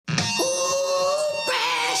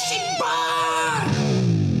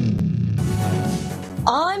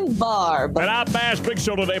Barb. And I'm Bash. Big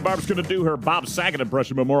show today. Barb's going to do her Bob Saget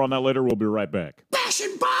impression, but more on that later. We'll be right back. Bash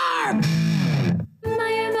and Barb!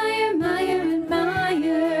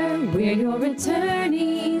 Meyer, we're your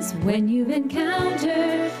attorneys when you've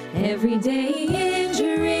encountered everyday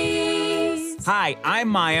injuries. Hi, I'm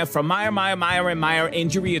Maya from Meyer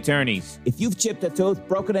Injury Attorneys. If you've chipped a tooth,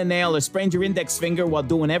 broken a nail, or sprained your index finger while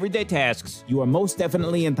doing everyday tasks, you are most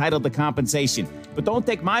definitely entitled to compensation. But don't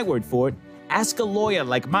take my word for it. Ask a lawyer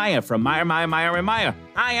like Maya from Meyer.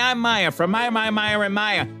 Hi, I'm Maya from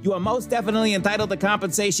Meyer. You are most definitely entitled to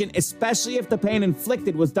compensation, especially if the pain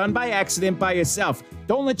inflicted was done by accident by yourself.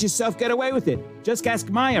 Don't let yourself get away with it. Just ask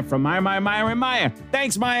Maya from Meyer.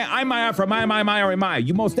 Thanks, Maya. I'm Maya from Meyer.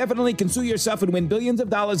 You most definitely can sue yourself and win billions of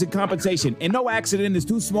dollars in compensation, and no accident is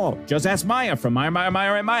too small. Just ask Maya from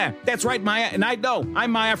Meyer. That's right, Maya, and I know.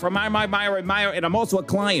 I'm Maya from Meyer, and I'm also a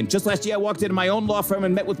client. Just last year, I walked into my own law firm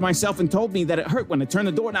and met with myself and told me that it hurt when I turned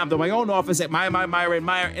the doorknob to my own office at Meyer,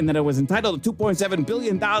 and that I was entitled to $2.7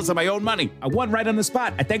 billion of my own money. I won right on the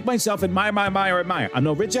spot. I thanked myself and Meyer. I'm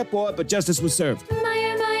no rich at boy, but justice was served.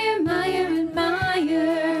 Meyer,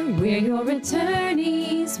 we're your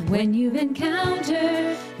attorneys when you've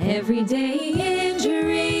encountered everyday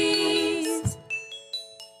injuries.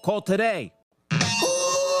 Call today. Ooh,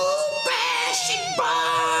 Bash and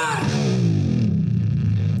Barb!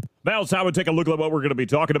 Now it's time to take a look at what we're going to be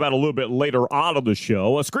talking about a little bit later on in the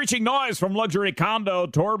show. A screeching noise from luxury condo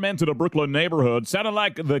tormented a Brooklyn neighborhood. Sounded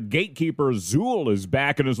like the gatekeeper Zool is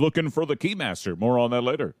back and is looking for the keymaster. More on that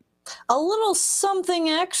later. A little something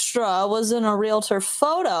extra was in a realtor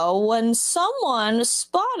photo when someone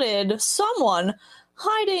spotted someone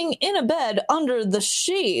hiding in a bed under the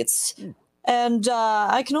sheets. And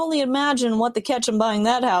I can only imagine what the catch in buying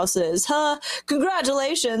that house is.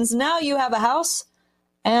 Congratulations. Now you have a house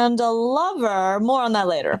and a lover. More on that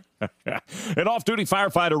later. An off-duty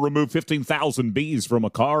firefighter removed 15,000 bees from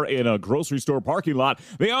a car in a grocery store parking lot.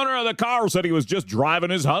 The owner of the car said he was just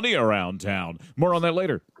driving his honey around town. More on that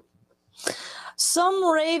later. Some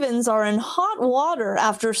ravens are in hot water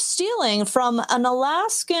after stealing from an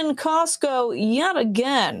Alaskan Costco yet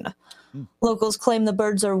again. Locals claim the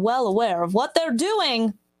birds are well aware of what they're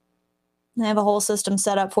doing. They have a whole system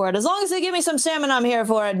set up for it. As long as they give me some salmon, I'm here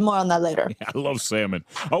for it. More on that later. Yeah, I love salmon.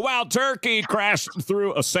 A wild turkey crashed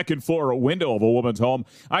through a second-floor window of a woman's home.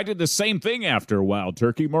 I did the same thing after a wild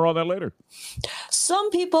turkey. More on that later. Some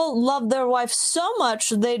people love their wife so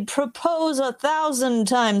much they'd propose 1,000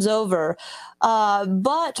 times over.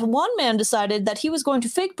 But one man decided that he was going to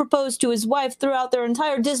fake propose to his wife throughout their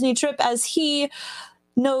entire Disney trip as he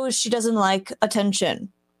knows she doesn't like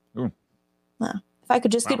attention. Ooh. If I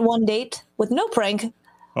could just get one date with no prank,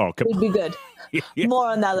 it'd be good. Yeah. More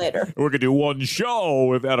on that later. We're going to do one show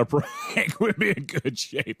without a prank. We'd be in good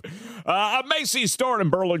shape. A Macy's store in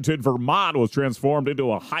Burlington, Vermont was transformed into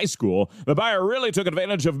a high school. The buyer really took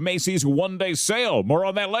advantage of Macy's one-day sale. More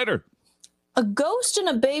on that later. A ghost in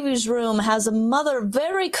a baby's room has a mother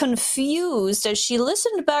very confused. As she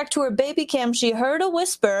listened back to her baby cam, she heard a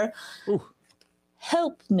whisper, Ooh.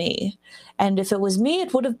 "Help me." And if it was me,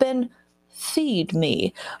 it would have been, "Feed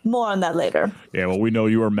me." More on that later. Yeah, well, we know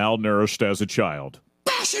you were malnourished as a child.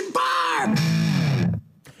 Bash and Barb!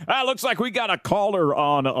 Looks like we got a caller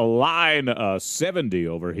on a line 70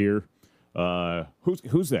 over here.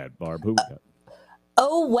 Who's that, Barb? Who?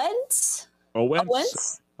 Owens? Owens?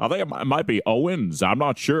 Owens? I think it might be Owens. I'm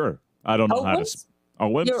not sure. I don't know Owens? how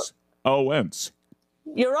to... Owens? Owens.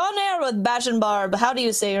 You're on air with Bash and Barb. How do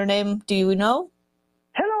you say your name? Do you know?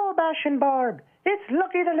 Hello, Bash and Barb. It's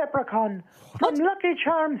Lucky the Leprechaun from Lucky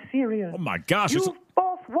Charms cereal. Oh, my gosh. You've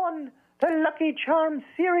both won the Lucky Charms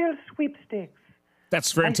cereal sweepstakes.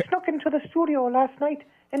 That's I fantastic. snuck into the studio last night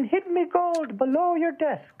and hid me gold below your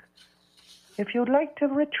desk. If you'd like to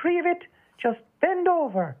retrieve it, just bend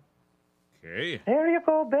over. Okay. There you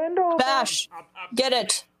go, bend over. Bash, get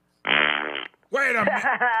it. Wait a minute.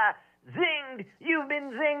 Zinged! You've been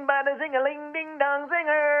zinged by the zing-a-ling-ding-dong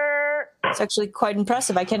zinger! It's actually quite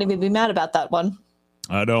impressive. I can't even be mad about that one.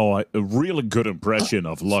 I know. A really good impression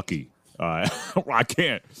of Lucky. I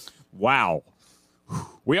can't. Wow.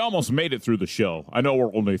 We almost made it through the show. I know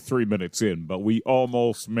we're only 3 minutes in, but we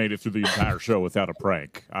almost made it through the entire show without a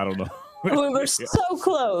prank. I don't know. We were so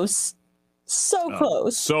close. So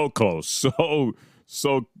close. So close.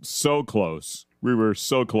 So close. We were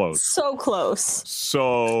so close. So close.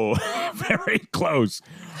 So very close.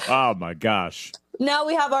 Oh, my gosh. Now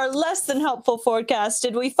we have our less than helpful forecast.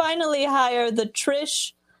 Did we finally hire the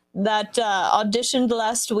Trish that auditioned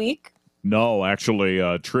last week? No, actually,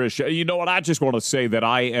 Trish, you know what? I just want to say that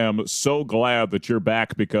I am so glad that you're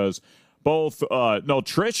back because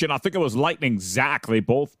Trish and I think it was Lightning Zach. They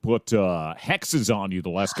both put hexes on you the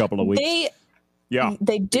last couple of weeks.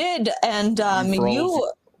 They did, and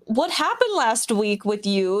what happened last week with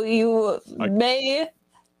you? I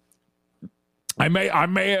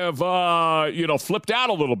may have flipped out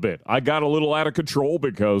a little bit. I got a little out of control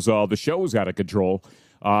because the show was out of control.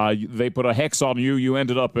 They put a hex on you. You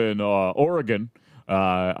ended up in Oregon.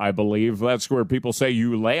 I believe that's where people say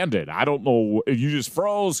you landed. I don't know. You just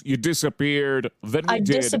froze. You disappeared. Then I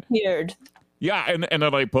disappeared. Yeah, and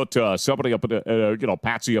then I put somebody up at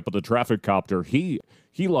Patsy up at the traffic copter. He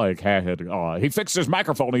fixed his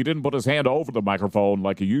microphone. He didn't put his hand over the microphone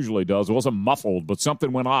like he usually does. It wasn't muffled, but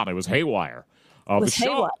something went on. It was haywire. The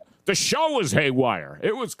show was haywire.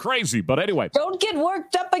 It was crazy. But anyway, don't get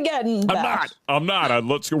worked up again. I'm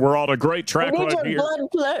not. We're on a great track right here. Your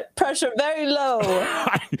blood pressure very low.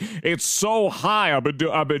 It's so high. I've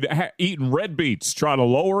been eating red beets, trying to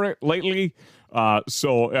lower it lately.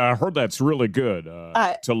 So I heard that's really good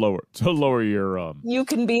to lower your. You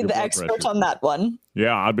can be the expert pressure on that one.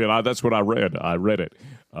 Yeah, I mean that's what I read. I read it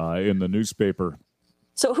in the newspaper.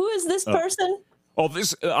 So who is this person?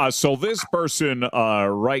 This person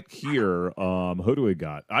right here. Who do we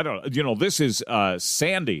got? I don't. This is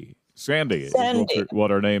Sandy. Sandy is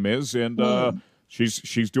what her name is, and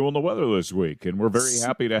she's doing the weather this week, and we're very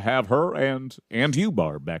happy to have her and you,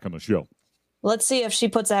 Barb, back on the show. Let's see if she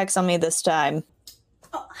puts a hex on me this time.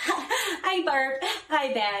 Oh, hi, Barb.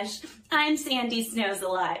 Hi, Bash. I'm Sandy Snows a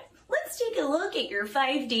Lot. Let's take a look at your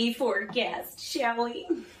 5-day forecast, shall we?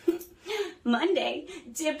 Monday,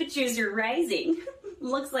 temperatures are rising.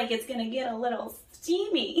 Looks like it's going to get a little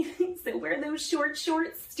steamy. So wear those short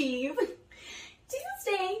shorts, Steve.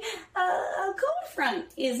 Tuesday, a cold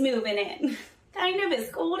front is moving in. Kind of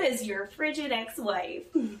as cold as your frigid ex-wife.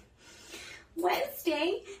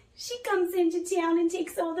 Wednesday, she comes into town and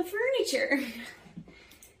takes all the furniture.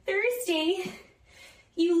 Thursday,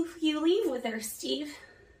 you leave with her, Steve.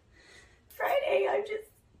 Friday, I'm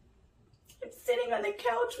sitting on the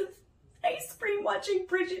couch with ice cream watching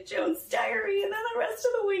Bridget Jones' Diary, and then the rest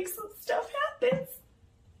of the week some stuff happens.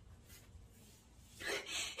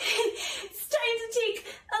 It's time to take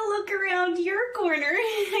a look around your corner.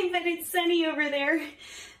 I bet it's sunny over there.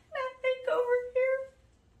 Back over here.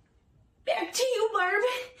 Back to you, Barb.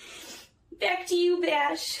 Back to you,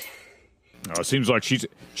 Bash. It seems like she's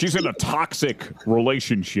in a toxic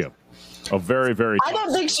relationship. A very, very toxic. I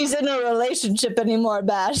don't think she's in a relationship anymore,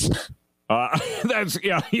 Bash. That's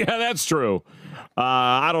true.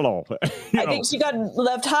 I don't know. I think she got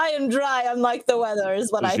left high and dry, unlike the weather, is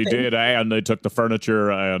what I think. She did, and they took the furniture,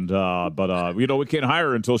 and but we can't hire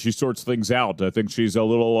her until she sorts things out. I think she's a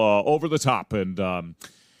little over the top, and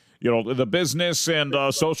the business and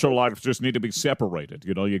social life just need to be separated.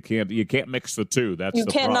 You can't mix the two. You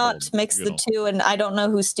cannot mix the two, and I don't know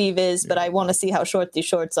who Steve is, but I want to see how short these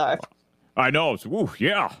shorts are. I know. Maybe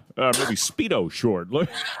Speedo short. We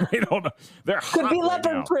don't know. They're hot. Could be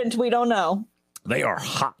leopard print. We don't know. They are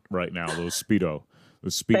hot right now. Those Speedos. The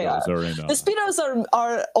Speedos are in. The Speedos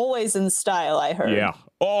are always in style. I heard. Yeah.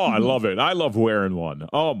 Oh, I love it. I love wearing one.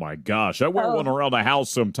 Oh my gosh, I wear one around the house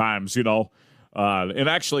sometimes. And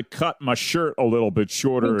actually cut my shirt a little bit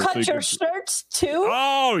shorter. You cut your shirts too?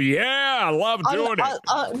 Oh yeah, I love doing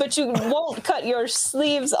it. But you won't cut your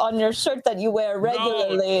sleeves on your shirt that you wear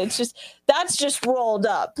regularly. No. That's just rolled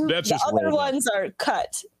up. The other ones are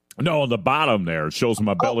cut. No, on the bottom there, it shows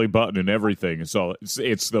my belly button and everything. So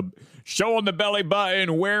it's the showing the belly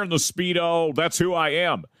button, wearing the Speedo. That's who I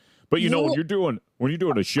am. But when you're doing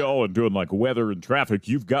a show and doing like weather and traffic,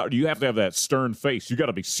 you have to have that stern face. You got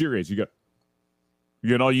to be serious. You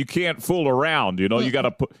can't fool around. You got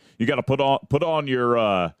to put on your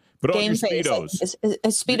Speedos.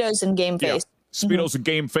 Speedos and game face. Speedos and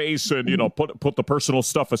game face, and put the personal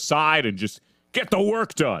stuff aside and just get the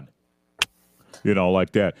work done.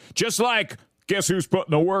 Like that. Just like, guess who's putting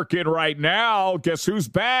the work in right now? Guess who's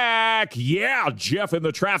back? Yeah, Jeff in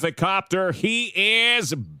the traffic copter. He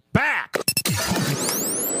is back. Woo!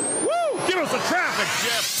 Give us the traffic,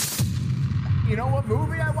 Jeff. You know what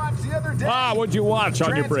movie I watched the other day? What'd you watch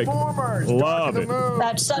on your break? Transformers. Love it.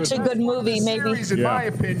 That's such a good movie, maybe. In my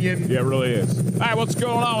opinion. Yeah, it really is. All right, what's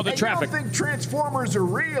going on with the traffic? You don't think Transformers are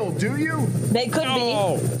real, do you? They could be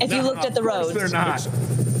if you looked at the roads. They're not.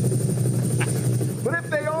 But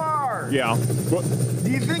if they are, yeah.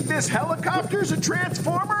 Do you think this helicopter's a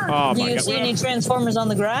transformer? Oh, do you see any Transformers on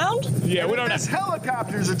the ground? Yeah, we don't. This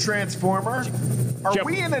helicopter's a transformer. Are Jeff,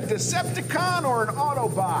 we in a Decepticon or an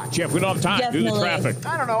Autobot? Jeff, we don't have time. Definitely. Do the traffic.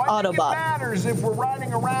 I don't know. I think it Autobot. matters if we're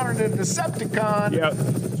riding around in a Decepticon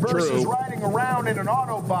versus riding driving around in an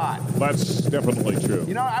Autobot. That's definitely true.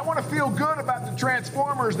 You know, I want to feel good about the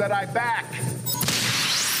Transformers that I back.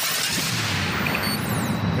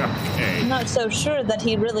 Okay. I'm not so sure that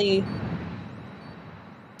he really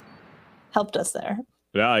helped us there.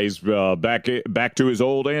 Yeah, he's back to his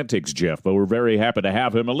old antics, Jeff. But we're very happy to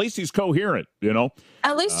have him. At least he's coherent, you know.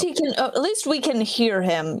 At least he can. At least we can hear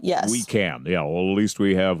him. Yes, We can. Yeah. Well, at least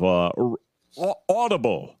we have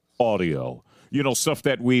audible audio. You know, stuff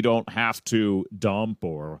that we don't have to dump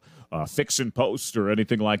or fix in post or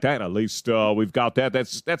anything like that. At least we've got that.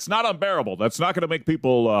 That's not unbearable. That's not going to make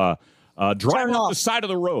people drive off the side of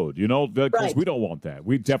the road, you know, because we don't want that.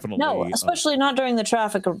 We definitely no, especially not during the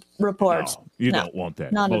traffic report. No, you don't want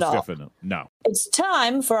that. Not Most at all. definitely. No. It's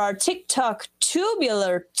time for our TikTok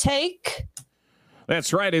tubular take.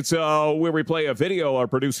 That's right. It's where we play a video our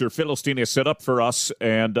producer Philistine has set up for us,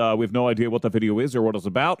 and we have no idea what the video is or what it's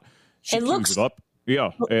about. She cues it up. Yeah,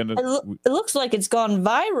 and It looks like it's gone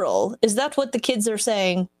viral. Is that what the kids are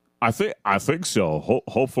saying? I think so.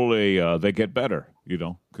 Hopefully they get better. You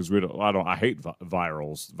know, because I hate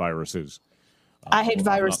viruses. I hate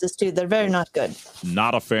viruses too. They're very not good.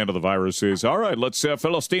 Not a fan of the viruses. All right, let's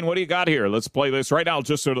Philistine. What do you got here? Let's play this right now,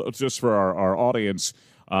 just for our audience.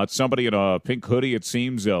 It's somebody in a pink hoodie. It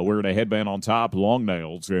seems wearing a headband on top, long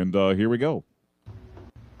nails, and here we go.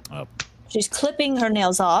 She's clipping her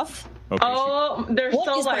nails off. Okay, Oh, they're What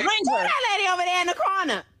so is like. behind her? That lady over there in the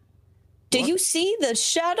corner. Do you see the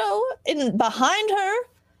shadow behind her?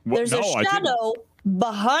 What? There's No, a I didn't. shadow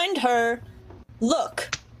behind her.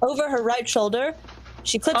 Look over her right shoulder.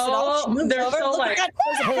 She clips it off. She Oh, moves they're over. so Look like. at that.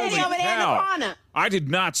 There's a Holy lady over there in the cow. corner. I did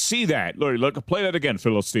not see that. Look, play that again,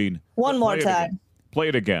 Philistine. One more Play it again. time. Play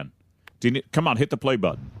it again. Come on, hit the play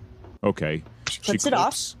button. Okay. She clips it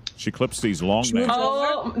off. She clips these long She nails. moves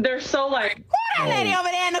Oh, they're so like. That lady over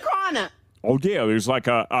there in the corner. Oh yeah, there's like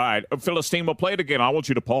all right, Philistine. We'll play it again. I want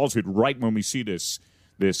you to pause it right when we see this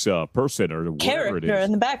person or whatever it Character is.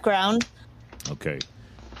 in the background. Okay,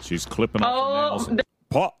 she's clipping off Oh, her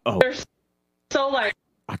nails. they're so like.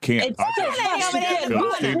 I can't. It's so good.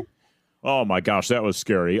 Philistine. Oh my gosh, that was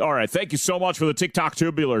scary. All right, thank you so much for the TikTok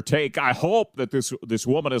tubular take. I hope that this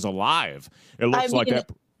woman is alive. It looks like mean,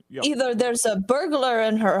 that. Yep. Either there's a burglar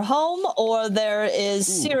in her home or there is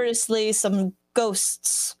seriously some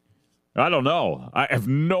ghosts. I don't know. I have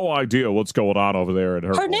no idea what's going on over there in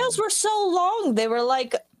her. Her nails were so long. They were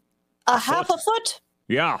like half a foot.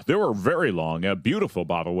 Yeah, they were very long. Beautiful,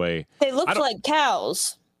 by the way. They looked like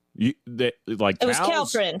cows. Like It was cows? cow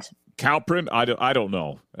print. Cow print? I don't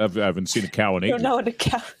know. I haven't seen a cow in I ages. don't know what a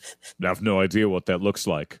cow. I have no idea what that looks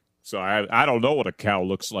like. So I don't know what a cow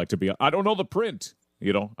looks like, to be. I don't know the print.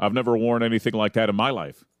 You know, I've never worn anything like that in my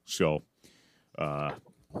life. So,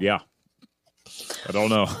 yeah, I don't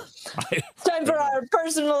know. Time for our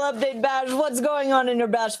personal update, Bash. What's going on in your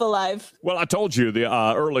bashful life? Well, I told you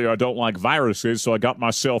earlier I don't like viruses, so I got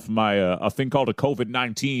myself my a thing called a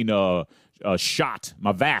COVID-19 shot.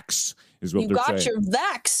 My vax is what You they're got saying.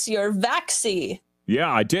 your vaxie.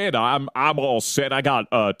 Yeah, I did. I'm all set. I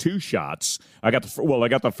got 2 shots. I got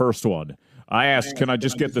the first one. I asked, can I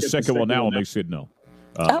just get the second one now? And they said no.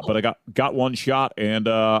 But I got 1 shot, and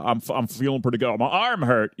I'm feeling pretty good. My arm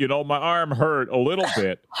hurt. You know, my arm hurt a little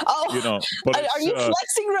bit. Oh, you know, but are you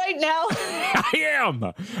flexing right now?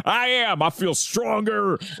 I am. I feel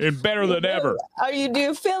stronger and better than ever. Do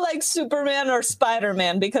you feel like Superman or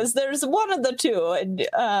Spider-Man? Because there's one of the two. And,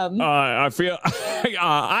 I feel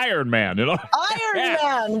Iron Man. You know, Iron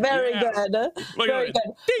Man. Very good. Look Very at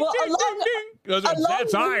good. it. Well,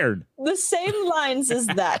 That's iron. The same lines as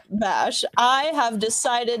that, Bash. I have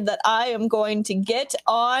decided that I am going to get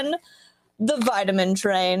on the vitamin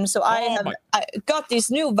train. So I got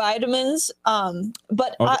these new vitamins,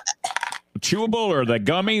 but Chewable or the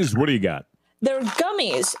gummies? What do you got? they're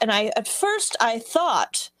gummies. And at first I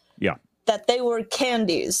thought that they were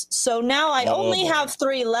candies. So now I only have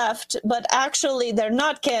 3 left, but actually they're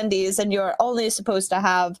not candies, and you're only supposed to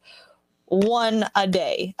have 1 a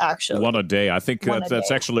day, actually. 1 a day. I think that's day.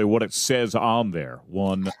 actually what it says on there.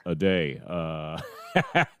 1 a day.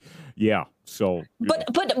 Yeah. So. But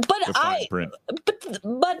when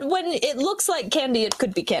it looks like candy, it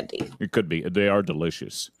could be candy. It could be. They are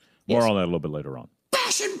delicious. More on that a little bit later on.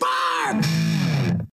 Bash and Barb!